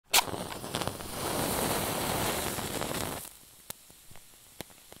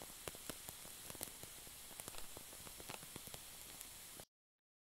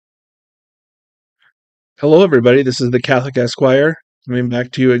Hello, everybody. This is the Catholic Esquire coming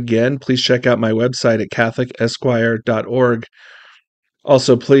back to you again. Please check out my website at catholicesquire.org.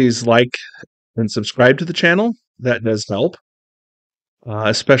 Also, please like and subscribe to the channel. That does help.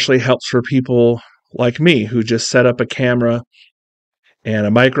 Especially helps for people like me who just set up a camera and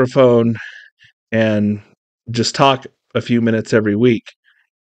a microphone and just talk a few minutes every week.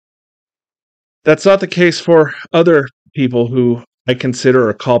 That's not the case for other people who I consider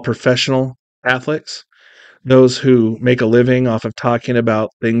or call professional Catholics. Those who make a living off of talking about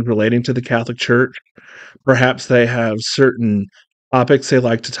things relating to the Catholic Church. Perhaps they have certain topics they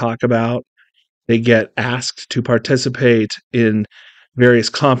like to talk about. They get asked to participate in various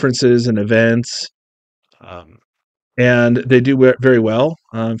conferences and events, um, and they do very well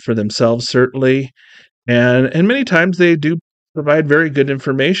for themselves, certainly. And many times they do provide very good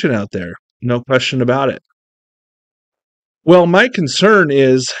information out there, no question about it. Well, my concern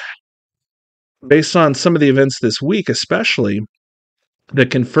is based on some of the events this week, especially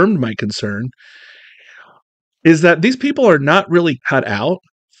that confirmed my concern, is that these people are not really cut out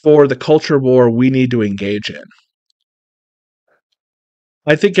for the culture war we need to engage in.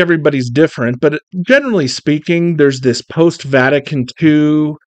 I think everybody's different, but generally speaking, there's this post-Vatican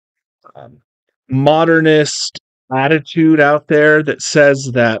II modernist attitude out there that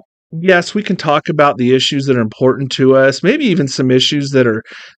says that, yes, we can talk about the issues that are important to us, maybe even some issues that are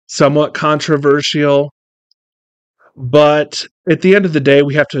somewhat controversial, but at the end of the day,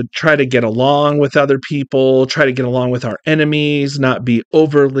 we have to try to get along with other people, try to get along with our enemies, not be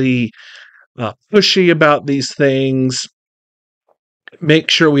overly pushy about these things, make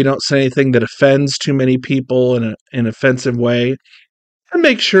sure we don't say anything that offends too many people in an offensive way, and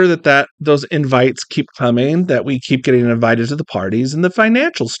make sure that those invites keep coming, that we keep getting invited to the parties and the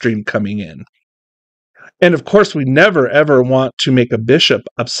financial stream coming in. And of course, we never ever want to make a bishop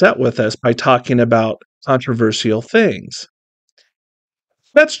upset with us by talking about controversial things.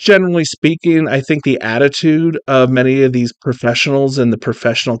 That's generally speaking, I think, the attitude of many of these professionals in the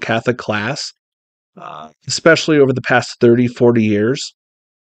professional Catholic class, especially over the past 30, 40 years.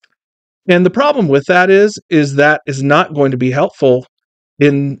 And the problem with that that is not going to be helpful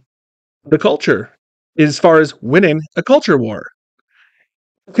in the culture as far as winning a culture war.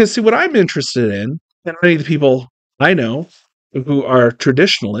 Because, see, what I'm interested in, and many of the people I know who are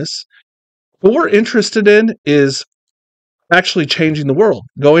traditionalists, what we're interested in is actually changing the world,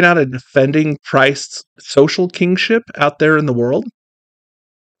 going out and defending Christ's social kingship out there in the world.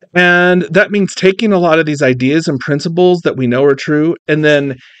 And that means taking a lot of these ideas and principles that we know are true and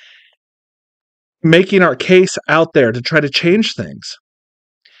then making our case out there to try to change things.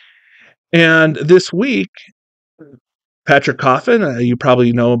 And this week, Patrick Coffin, you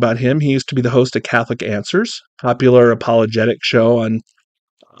probably know about him. He used to be the host of Catholic Answers, popular apologetic show on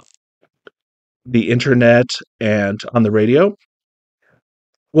the internet and on the radio.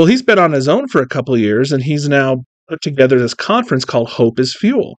 Well, he's been on his own for a couple of years, and he's now put together this conference called Hope is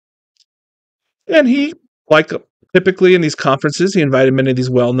Fuel. And he, like typically in these conferences, he invited many of these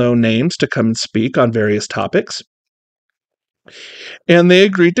well-known names to come and speak on various topics. And they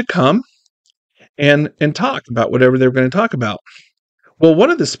agreed to come and talk about whatever they were going to talk about. Well, one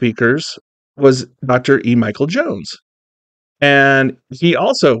of the speakers was Dr. E. Michael Jones. And he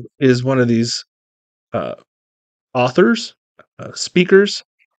also is one of these authors, speakers,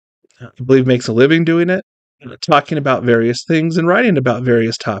 I believe makes a living doing it, talking about various things and writing about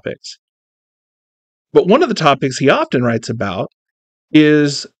various topics. But one of the topics he often writes about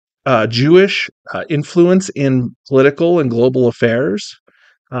is Jewish influence in political and global affairs,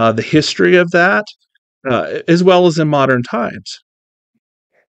 the history of that, as well as in modern times.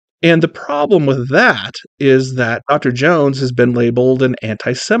 And the problem with that is that Dr. Jones has been labeled an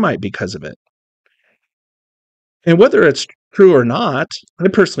anti-Semite because of it. And whether it's true or not, I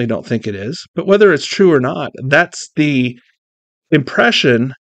personally don't think it is, but whether it's true or not, that's the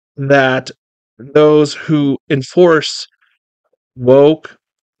impression that those who enforce woke,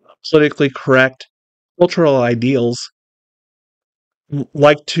 politically correct cultural ideals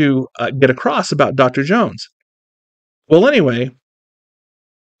like to get across about Dr. Jones. Well, anyway,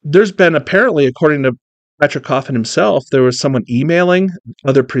 there's been apparently, according to Patrick Coffin himself, there was someone emailing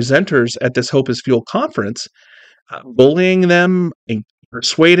other presenters at this Hope is Fuel conference, bullying them, and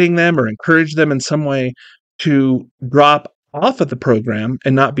persuading them, or encourage them in some way to drop off of the program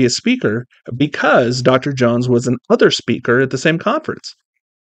and not be a speaker because Dr. Jones was another speaker at the same conference.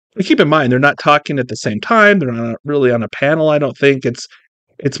 But keep in mind, they're not talking at the same time. They're not really on a panel. I don't think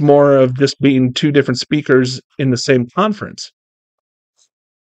it's more of just being two different speakers in the same conference.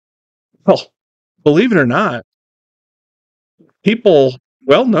 Well, believe it or not, people,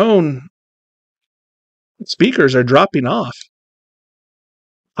 well-known speakers are dropping off,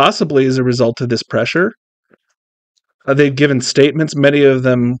 possibly as a result of this pressure. They've given statements. Many of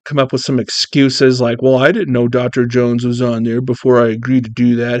them come up with some excuses like, well, I didn't know Dr. Jones was on there before I agreed to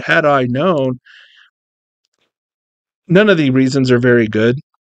do that. Had I known. None of the reasons are very good.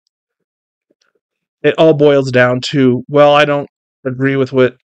 It all boils down to, well, I don't agree with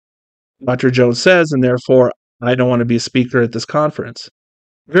what Dr. Jones says, and therefore I don't want to be a speaker at this conference.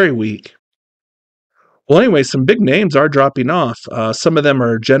 Very weak. Well, anyway, some big names are dropping off. Some of them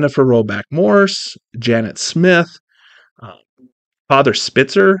are Jennifer Roback Morse, Janet Smith, uh, Father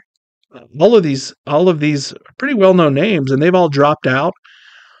Spitzer. All of these are pretty well-known names, and they've all dropped out,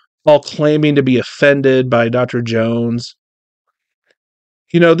 all claiming to be offended by Dr. Jones.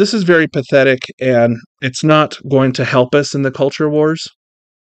 This is very pathetic, and it's not going to help us in the culture wars.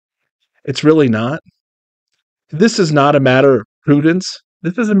 It's really not. This is not a matter of prudence.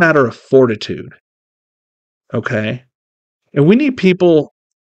 This is a matter of fortitude. Okay? And we need people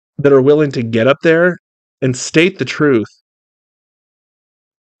that are willing to get up there and state the truth,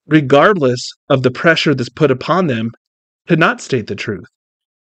 regardless of the pressure that's put upon them to not state the truth.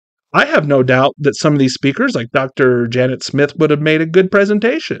 I have no doubt that some of these speakers, like Dr. Janet Smith, would have made a good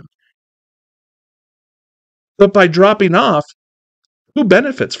presentation. But by dropping off, who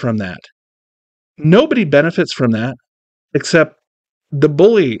benefits from that? Nobody benefits from that except the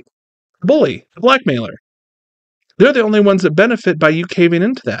bully, the blackmailer. They're the only ones that benefit by you caving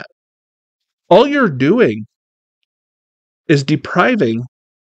into that. All you're doing is depriving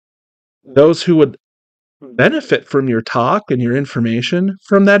those who would benefit from your talk and your information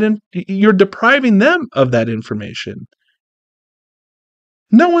from that. You're depriving them of that information.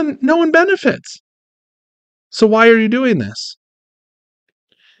 No one benefits. So why are you doing this?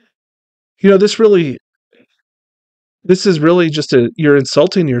 This is really just you're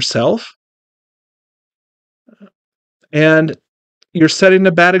insulting yourself, and you're setting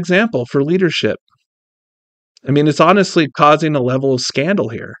a bad example for leadership. I mean, it's honestly causing a level of scandal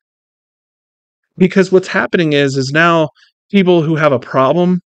here. Because what's happening is now people who have a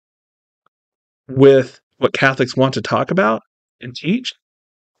problem with what Catholics want to talk about and teach,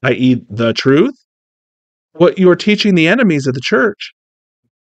 i.e. the truth, what you're teaching the enemies of the church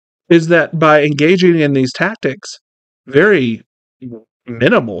is that by engaging in these tactics, very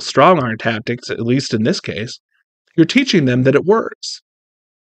minimal strong-arm tactics, at least in this case, you're teaching them that it works.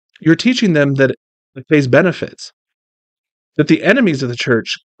 You're teaching them that it pays benefits, that the enemies of the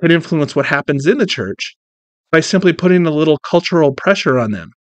church can influence what happens in the church by simply putting a little cultural pressure on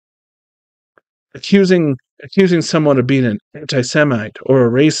them. Accusing someone of being an anti-Semite or a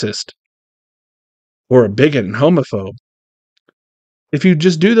racist or a bigot and homophobe. If you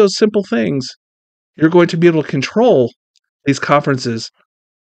just do those simple things, you're going to be able to control these conferences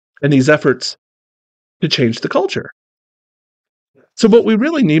and these efforts to change the culture. So what we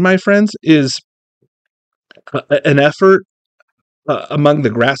really need, my friends, is an effort among the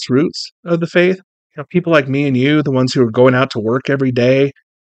grassroots of the faith. People like me and you, the ones who are going out to work every day,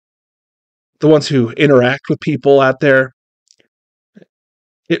 the ones who interact with people out there.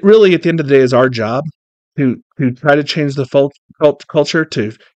 It really, at the end of the day, is our job to try to change the culture,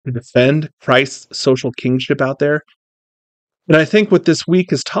 to defend Christ's social kingship out there. And I think what this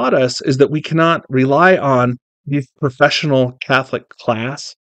week has taught us is that we cannot rely on the professional Catholic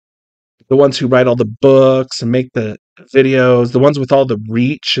class, the ones who write all the books and make the videos, the ones with all the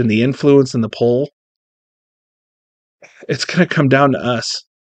reach and the influence and the pull. It's going to come down to us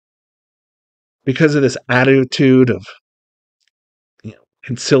because of this attitude of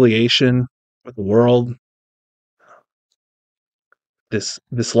conciliation with the world,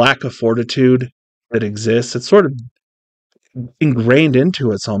 this lack of fortitude that exists. It's sort of ingrained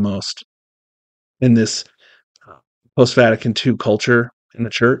into us almost in this post-Vatican II culture in the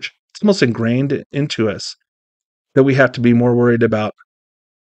church. It's almost ingrained into us that we have to be more worried about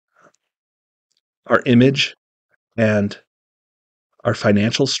our image and our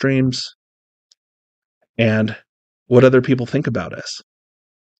financial streams and what other people think about us.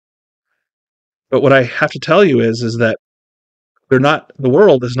 But what I have to tell you is that the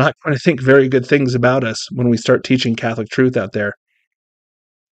world is not going to think very good things about us when we start teaching Catholic truth out there.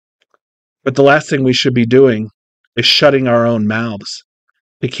 But the last thing we should be doing is shutting our own mouths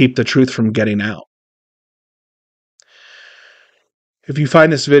to keep the truth from getting out. If you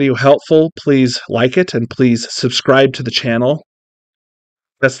find this video helpful, please like it and please subscribe to the channel.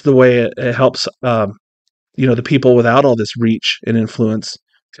 That's the way it helps the people without all this reach and influence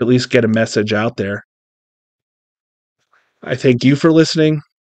to at least get a message out there. I thank you for listening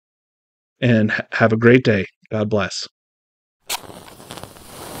and have a great day. God bless.